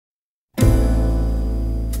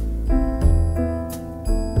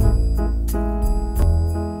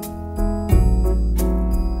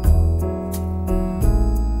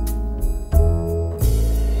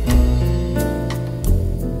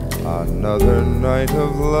a night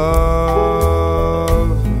of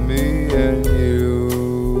love, me and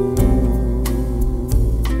you.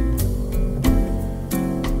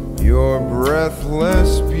 Your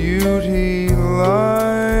breathless beauty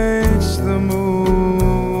lights the moon.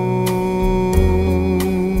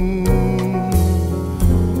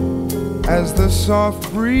 As the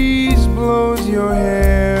soft breeze blows your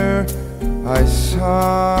hair, I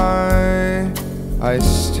sigh, I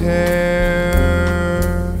stare.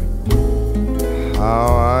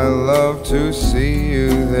 How I love to see you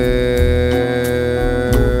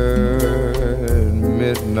there at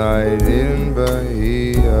midnight in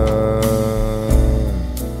Bahia.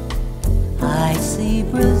 I see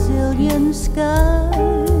Brazilian skies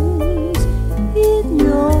in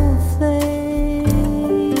your face.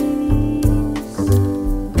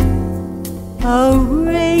 A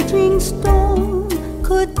raging storm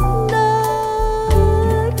could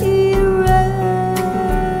not erase.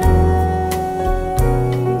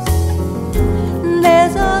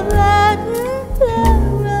 There's a Latin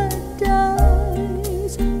paradise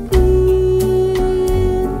in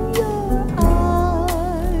your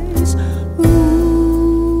eyes.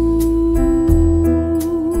 Ooh,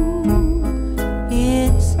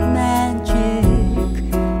 it's magic,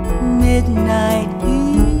 midnight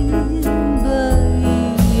in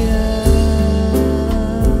Bahia.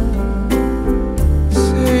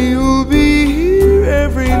 Say you'll be here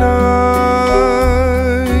every night,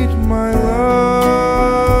 my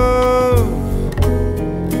love,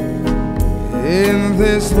 in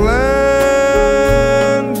this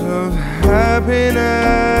land of happiness.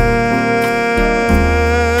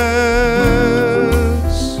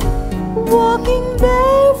 Walking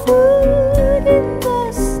barefoot in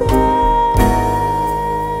the sand,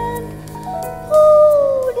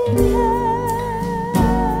 holding hands.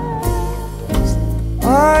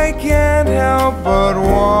 I can't help but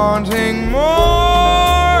wanting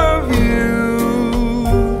more of you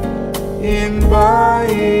in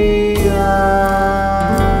Bahia.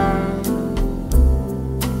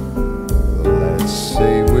 Let's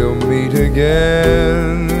say we'll meet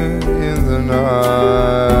again in the night.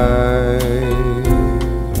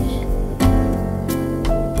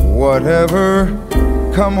 Whatever,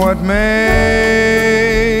 come what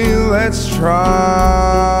may, let's try.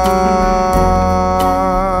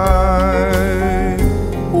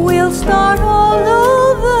 We'll start all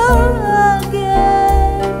over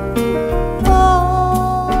again,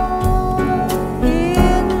 all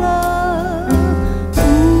in love.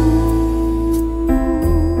 Ooh,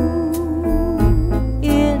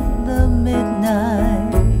 in the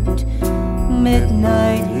midnight,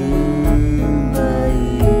 midnight in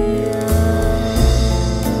Bahia.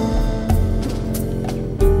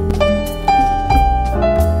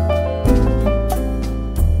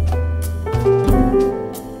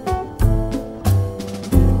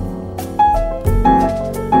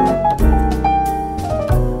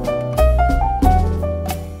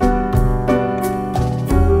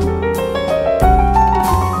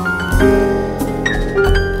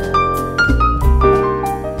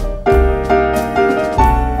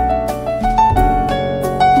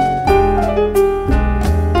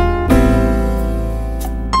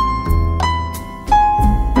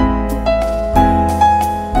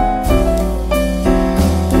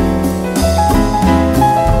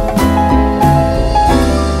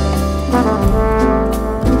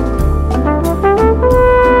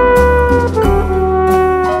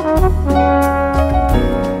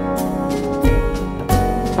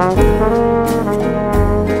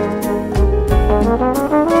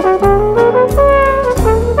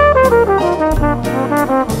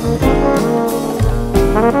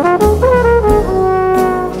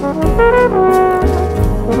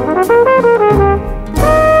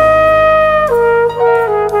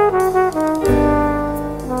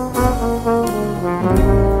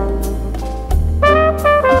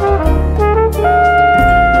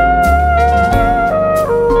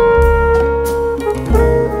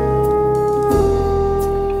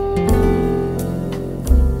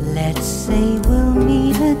 Let's say we'll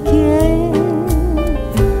meet again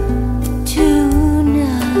tonight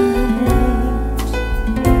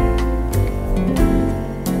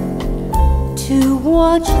to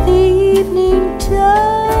watch the evening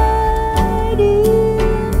tide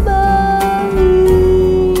in Bahia.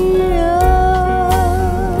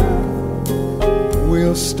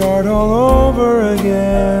 We'll start all over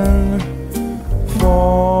again,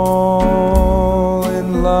 fall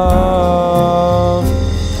in love.